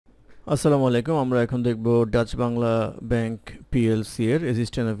আসসালামু আলাইকুম। আমরা এখন দেখব ডাচ বাংলা ব্যাংক পিএলসি এর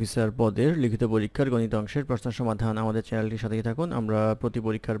অ্যাসিস্ট্যান্ট অফিসার পদের লিখিত পরীক্ষার গণিত অংশের প্রশ্ন সমাধান। আমাদের চ্যানেলটির সাথেই থাকুন। আমরা প্রতি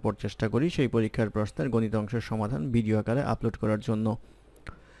পরীক্ষার পর চেষ্টা করি সেই পরীক্ষার প্রশ্নের গণিত অংশের সমাধান ভিডিও আকারে আপলোড করার জন্য।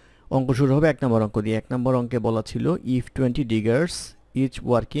 অঙ্ক শুরু হবে 1 নম্বর অঙ্ক দিয়ে। 1 নম্বর অঙ্কে বলা ছিল if 20 diggers each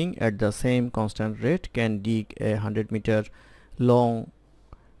working at the same constant rate can dig a 100 meter long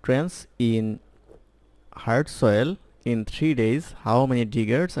trench in hard soil in 3 days, how many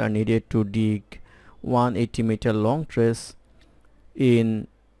diggers are needed to dig 180 meter long trench in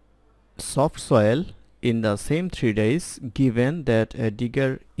soft soil in the same 3 days, given that a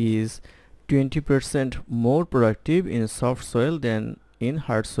digger is 20% more productive in soft soil than in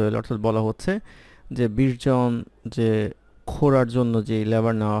hard soil? অর্থাৎ বলা হচ্ছে যে 20 জন যে খোঁড়ার জন্য যে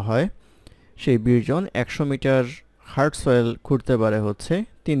labour নেওয়া হয় সেই 20 জন 100 মিটার হার্ড সয়েল খুঁড়তে পারে হচ্ছে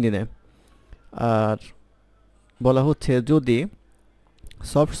 3 দিনে। আর বলা হচ্ছে যদি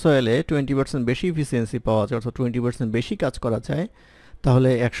সফট সয়েলে 20% বেশি এফিসিয়েন্সি পাওয়া যায়, অর্থাৎ 20% বেশি কাজ করা যায়, তাহলে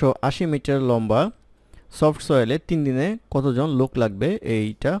 180 মিটার লম্বা সফট সয়েলে 3 দিনে কতজন লোক লাগবে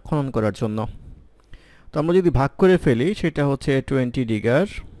এইটা খনন করার জন্য। তো আমরা যদি ভাগ করে ফেলি, সেটা হচ্ছে 20 ডিগার,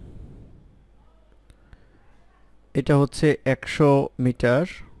 এটা হচ্ছে 100 মিটার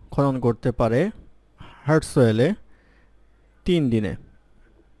খনন করতে পারে হার্ড সয়েলে 3 দিনে।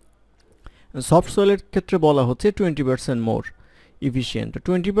 সফট সয়েলের ক্ষেত্রে বলা হচ্ছে 20% মোর ইফিশিয়েন্ট।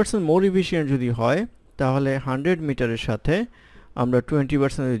 20% মোর ইফিশিয়েন্ট যদি হয়, তাহলে 100 মিটারের সাথে আমরা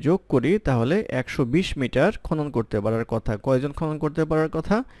 20% যোগ করি, তাহলে 120 মিটার খনন করতে পারার কথা। কয়জন খনন করতে পারার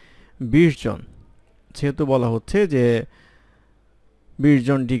কথা? 20 জন। যেহেতু বলা হচ্ছে যে 20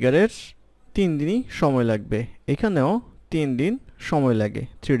 জন ডিগারের 3 দিনই সময় লাগবে, এখানেও 3 দিন সময় লাগে,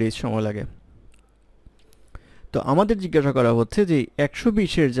 3 ডেজ সময় লাগে। তো আমাদের জিজ্ঞাসা করা হচ্ছে যে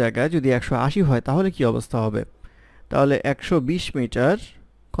 120-এর জায়গায় যদি 180 হয় তাহলে কি অবস্থা হবে। তাহলে 120 মিটার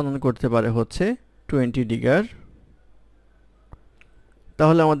খনন করতে পারে হচ্ছে 20 ডিগার,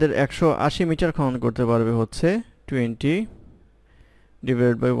 তাহলে আমাদের 180 মিটার খনন করতে পারবে হচ্ছে 20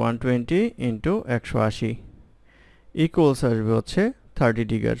 ডিভাইডেড বাই 120 ইন্টু 180 ইকুয়ালস আসবে হচ্ছে 30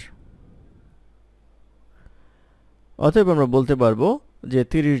 ডিগার। অতএব আমরা বলতে পারবো যে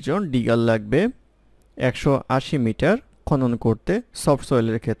 30 জন ডিগার লাগবে 180 মিটার খনন করতে সফট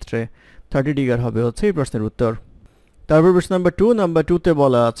সয়েলের ক্ষেত্রে। 30 ডিগার হবে হচ্ছে এই প্রশ্নের উত্তর। তারপর প্রশ্ন নাম্বার 2 তে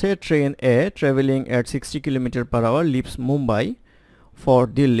বলা আছে train A travelling at 60 kilometre per hour leaves Mumbai for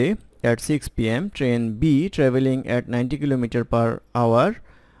Delhi at 6 p.m. Train B traveling at 90 km per hour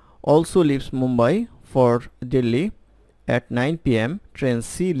also leaves Mumbai for Delhi at 9 p.m. Train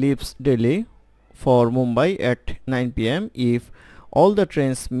C leaves Delhi for Mumbai at 9 p.m. If all the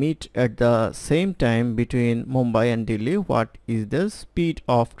trains meet at the same time between Mumbai and Delhi, what is the speed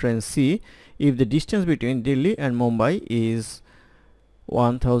of train C if the distance between Delhi and Mumbai is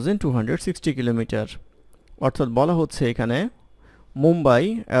 1260 km? অর্থাৎ বলা হচ্ছে এখানে মুম্বাই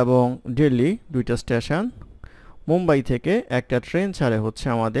এবং দিল্লি দুইটা station. Mumbai থেকে একটা train ছাড়ে হচ্ছে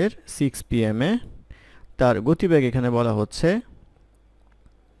আমাদের 6 PM এ, তার গতিবেগ এখানে বলা হচ্ছে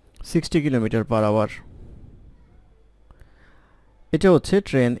 60 কিলোমিটার পার আওয়ার। এটা হচ্ছে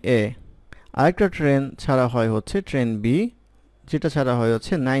ট্রেন এ। আরেকটা ট্রেন ছাড়া হয় হচ্ছে ট্রেন বি, যেটা ছাড়া হয়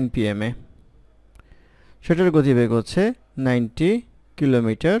হচ্ছে 9 PM এ, সেটার গতিবেগ হচ্ছে 90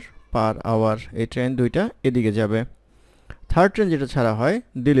 কিলোমিটার পার আওয়ার। এই ট্রেন দুইটা এদিকে যাবে। থার্ড ট্রেন যেটা ছাড়া হয়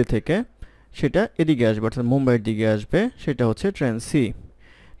দিল্লি থেকে, সেটা এদিকে আসবে, অর্থাৎ মুম্বাইয়ের দিকে আসবে, সেটা হচ্ছে ট্রেন সি।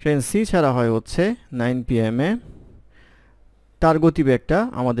 ট্রেন সি ছাড়া হয় হচ্ছে 9 PM এ, তার গতিবেগটা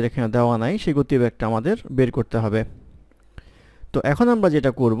আমাদের এখানে দেওয়া নাই, সেই গতিবেগটা আমাদের বের করতে হবে। তো এখন আমরা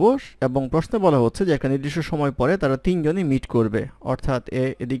যেটা করব, এবং প্রশ্নে বলা হচ্ছে যে একটা নির্দিষ্ট সময় পরে তারা 3 জনই মিট করবে, অর্থাৎ এ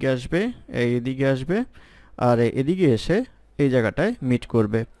এদিকে আসবে, এদিকে আসবে, আর এদিকে এসে এই জায়গাটায় মিট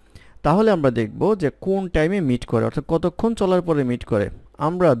করবে। তাহলে আমরা দেখব যে কোন টাইমে মিট করে, অর্থাৎ কতক্ষণ চলার পরে মিট করে।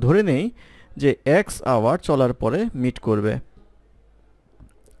 আমরা ধরে নেই যে x আওয়ার চলার পরে মিট করবে।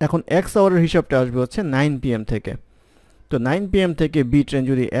 এখন x আওয়ারের হিসাবটা আসবে হচ্ছে 9 PM থেকে। তো 9 PM থেকে বি ট্রেন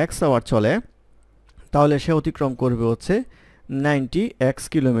যদি x আওয়ার চলে, তাহলে সে অতিক্রম করবে হচ্ছে 90x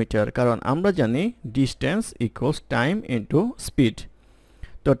কিলোমিটার, কারণ আমরা জানি distance equals time into speed.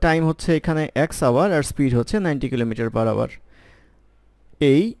 তো টাইম হচ্ছে এখানে x আওয়ার আর স্পিড হচ্ছে 90 কিলোমিটার পার আওয়ার।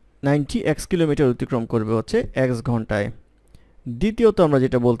 এই 90x কিলোমিটার অতিক্রম করবে হচ্ছে x ঘন্টায়। দ্বিতীয়ত আমরা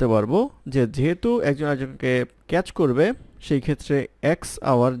যেটা বলতে পারবো যে যেহেতু একজন আরেকজনকে ক্যাচ করবে, সেই ক্ষেত্রে x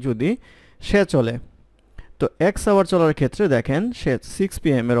আওয়ার যদি সে চলে, তো x আওয়ার চলার ক্ষেত্রে দেখেন সে 6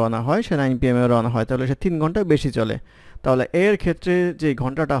 PM এ রওনা হয়, সে 9 PM এ রওনা হয়, তাহলে সে 3 ঘন্টা বেশি চলে। তাহলে এর ক্ষেত্রে যে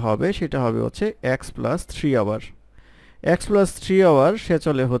ঘন্টাটা হবে সেটা হবে হচ্ছে x + 3 আওয়ার। x + 3 আওয়ার সে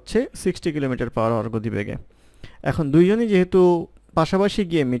চলে হচ্ছে 60 কিলোমিটার পার আওয়ার গতিবেগে। এখন দুইজনই যেহেতু পাশাপাশি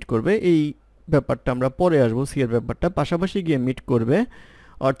গিয়ে মিট করবে, এই ব্যাপারটা আমরা পরে আসবো। সি এর ব্যাপারটা পাশাপাশি গিয়ে মিট করবে,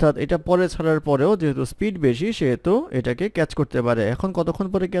 অর্থাৎ এটা পরে ছাড়ার পরেও যেহেতু স্পিড বেশি সেহেতু এটাকে ক্যাচ করতে পারে। এখন কতক্ষণ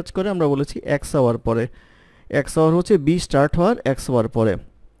পরে ক্যাচ করে আমরা বলেছি এক্স আওয়ার পরে। এক্স আওয়ার হচ্ছে বি স্টার্ট হওয়ার এক্স আওয়ার পরে।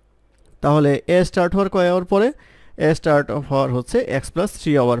 তাহলে এ স্টার্ট হওয়ার কয় আওয়ার পরে? এ স্টার্ট হওয়ার হচ্ছে এক্স প্লাস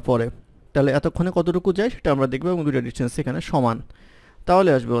 3 আওয়ার পরে। তাহলে এতক্ষণে কতটুকু যায় সেটা আমরা দেখব এবং দুটো ডিস্টেন্স এখানে সমান। তাহলে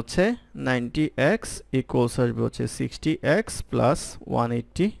আসবে হচ্ছে 90x ইকুয়ালস আসবে হচ্ছে 60x প্লাস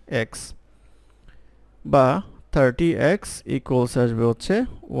 180x, বা 30x ইকুয়ালস আসবে হচ্ছে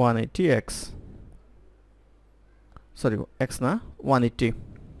 180x, সরি x না 180,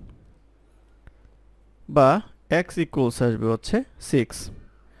 বা x ইকুয়ালস আসবে হচ্ছে 6।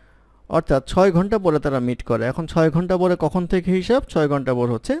 অর্থাৎ 6 ঘন্টা পরে তারা মিট করে। এখন 6 ঘন্টা পরে কখন থেকে হিসাব? 6 ঘন্টা পর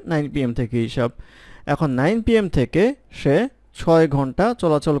হচ্ছে 9 PM থেকে হিসাব। এখন 9 PM থেকে সে 6 ঘন্টা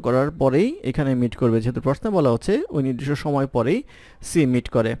চলাচল করার পরেই এখানে মিট করবে, যেহেতু প্রশ্নে বলা হচ্ছে ওই নির্দিষ্ট সময় পরেই সি মিট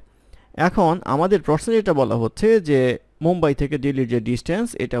করে। এখন আমাদের প্রশ্নে যেটা বলা হচ্ছে যে মুম্বাই থেকে দিল্লির যে ডিস্টেন্স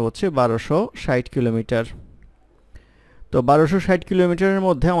এটা হচ্ছে 1260 কিলোমিটার। তো 1260 কিলোমিটারের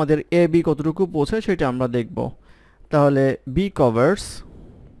মধ্যে আমাদের এ বি কতটুকু পৌঁছায় সেটা আমরা দেখব। তাহলে বি কভার্স,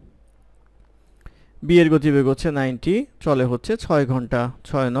 বি এর গতিবেগ হচ্ছে 90, চলে হচ্ছে 6 ঘন্টা,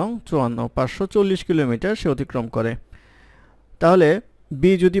 6 নং 54, 540 কিলোমিটার সে অতিক্রম করে। তাহলে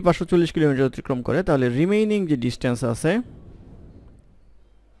বি যদি 540 কিলোমিটার অতিক্রম করে তাহলে রিমেইনিং যে ডিস্টেন্স আছে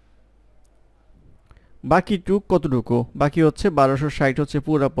বাকি টুক কতটুকু? বাকি হচ্ছে 1260 হচ্ছে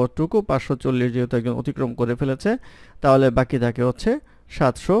পুরো পথটুকু, 540 যেহেতু একজন অতিক্রম করে ফেলেছে তাহলে বাকি থাকে হচ্ছে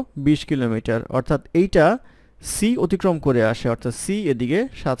 720 কিলোমিটার। অর্থাৎ এইটা সি অতিক্রম করে আসে, অর্থাৎ সি এদিকে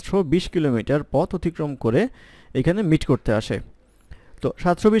 720 কিলোমিটার পথ অতিক্রম করে এখানে মিট করতে আসে। তো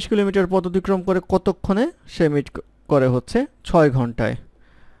 720 কিলোমিটার পথ অতিক্রম করে কতক্ষণে সে মিট করে? হচ্ছে 6 ঘন্টায়।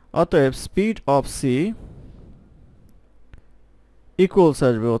 অতএব স্পিড অফ সি ইকুয়ালস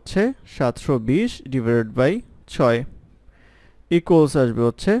আসবে হচ্ছে 720 ডিভাইডেড বাই 6 ইকুয়ালস আসবে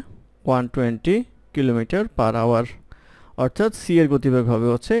হচ্ছে 120 কিলোমিটার পার আওয়ার। অর্থাৎ সি এর গতিবেগ হবে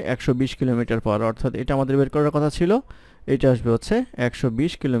হচ্ছে 120 কিলোমিটার পার আওয়ার। অর্থাৎ এটা আমাদের বের করার কথা ছিল, এটা আসবে হচ্ছে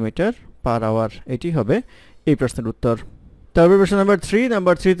 120 কিলোমিটার পার আওয়ার। এটি হবে এই প্রশ্নের উত্তর। তারপর প্রশ্ন নাম্বার 3,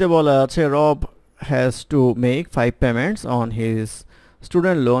 নাম্বার 3 তে বলা আছে রব has to make 5 payments on his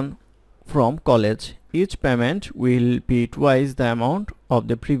student loan from college. Each payment will be twice the amount of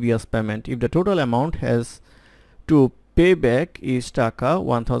the previous payment. If the total amount has to pay back is টাকা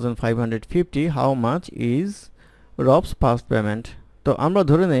 1550, how much is Rob's first payment? তো আমরা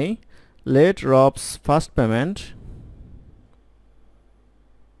ধরে নেই let Rob's first payment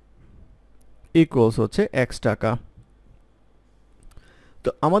equals হচ্ছে x টাকা। তো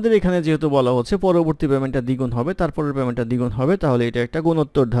আমাদের এখানে যেহেতু বলা হচ্ছে পরবর্তী পেমেন্টটা দ্বিগুণ হবে, তারপরের পেমেন্টটা দ্বিগুণ হবে, তাহলে এটা একটা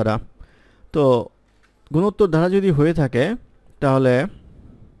গুণোত্তর ধারা। তো গুণোত্তর ধারা যদি হয়ে থাকে তাহলে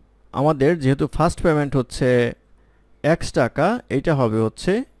আমাদের যেহেতু ফার্স্ট পেমেন্ট হচ্ছে x টাকা, এটা হবে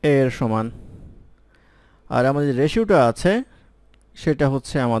হচ্ছে a এর সমান। আর আমাদের রেশিওটা আছে সেটা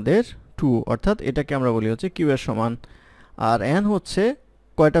হচ্ছে আমাদের 2, অর্থাৎ এটাকে আমরা বলি হচ্ছে q এর সমান। আর n হচ্ছে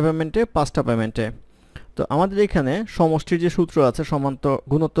কয়টা পেমেন্টে? 5টা পেমেন্টে। তো আমাদের এখানে সমষ্টির যে সূত্র আছে সমান্তর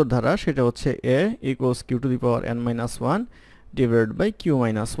গুণোত্তর ধারা সেটা হচ্ছে a equals q to the power n minus 1 divided by q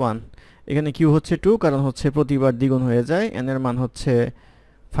minus 1। এখানে q হচ্ছে 2 কারণ হচ্ছে প্রতিবার দ্বিগুণ হয়ে যায়, n এর মান হচ্ছে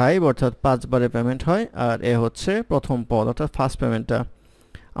 5 অর্থাৎ 5 বারে পেমেন্ট হয়, আর a হচ্ছে প্রথম পদ অর্থাৎ ফার্স্ট পেমেন্টটা।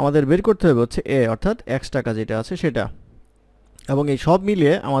 আমাদের বের করতে হবে হচ্ছে a অর্থাৎ x টাকা যেটা আছে সেটা, এবং এই সব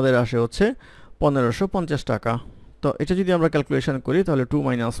মিলিয়ে আমাদের আসে হচ্ছে 1550 টাকা। তো এটা যদি আমরা ক্যালকুলেশন করি তাহলে 2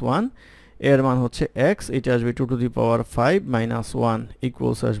 মাইনাস 1, এর মান হচ্ছে x, এটা আসবে 2 to the power 5 minus 1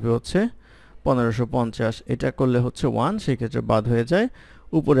 equals আসবে হচ্ছে 1550। এটা করলে হচ্ছে 1, সেই ক্ষেত্রে বাদ হয়ে যায়,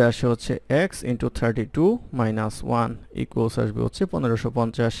 উপরে আসে হচ্ছে x ইন্টু 32 মাইনাস 1 ইকুয়ালস আসবে হচ্ছে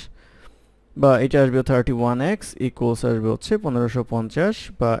 1550, বা এটা আসবে 31x ইকুয়ালস আসবে হচ্ছে 1550,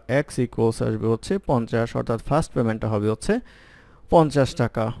 বা x ইকুয়ালস আসবে হচ্ছে 50, অর্থাৎ ফার্স্ট পেমেন্টটা হবে হচ্ছে 50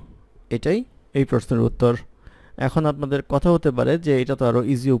 টাকা। এটাই এই প্রশ্নের উত্তর। এখন আপনাদের কথা হতে পারে যে এটা তো আরো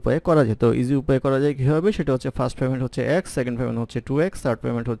ইজি উপায়ে করা যেত। ইজি উপায়ে করা যায় কিভাবে? সেটা হচ্ছে ফার্স্ট পেমেন্ট হচ্ছে x, সেকেন্ড পেমেন্ট হচ্ছে 2x, থার্ড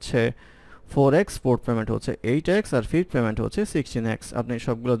পেমেন্ট হচ্ছে 4x, ফোর্থ পেমেন্ট হচ্ছে 8x, আর ফিফথ পেমেন্ট হচ্ছে 16x। আপনি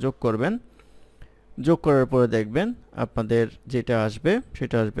সবগুলো যোগ করবেন, যোগ করার পরে দেখবেন আপনাদের যেটা আসবে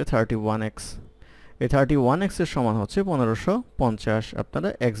সেটা আসবে 31x। এই 31x এর সমান হচ্ছে 1550। আপনারা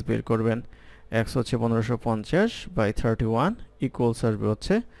x বের করবেন, x হচ্ছে 1550 বাই 31 ইকুয়ালস আসবে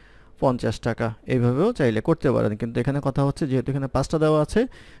হচ্ছে 50 টাকা। এইভাবেও চাইলে করতে পারেন, কিন্তু এখানে কথা হচ্ছে যেহেতু এখানে 5টা দেওয়া আছে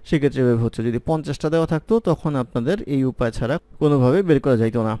সেক্ষেত্রে এভাবে হচ্ছে। যদি 50টা দেওয়া থাকতো তখন আপনাদের এই উপায় ছাড়া কোনোভাবে বের করা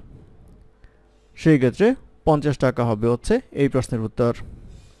যাইতো না, সেই ক্ষেত্রে 50 টাকা হবে হচ্ছে এই প্রশ্নের উত্তর।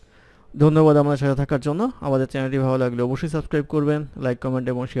 ধন্যবাদ আমাদের সাথে থাকার জন্য। আমাদের চ্যানেলটি ভালো লাগলে অবশ্যই সাবস্ক্রাইব করবেন, লাইক, কমেন্ট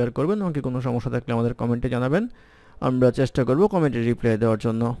এবং শেয়ার করবেন। আমাকে কোনো সমস্যা থাকলে আমাদের কমেন্টে জানাবেন। আমরা চেষ্টা করব কমেন্টে রিপ্লাই দেওয়ার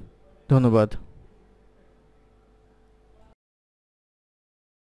জন্য। ধন্যবাদ।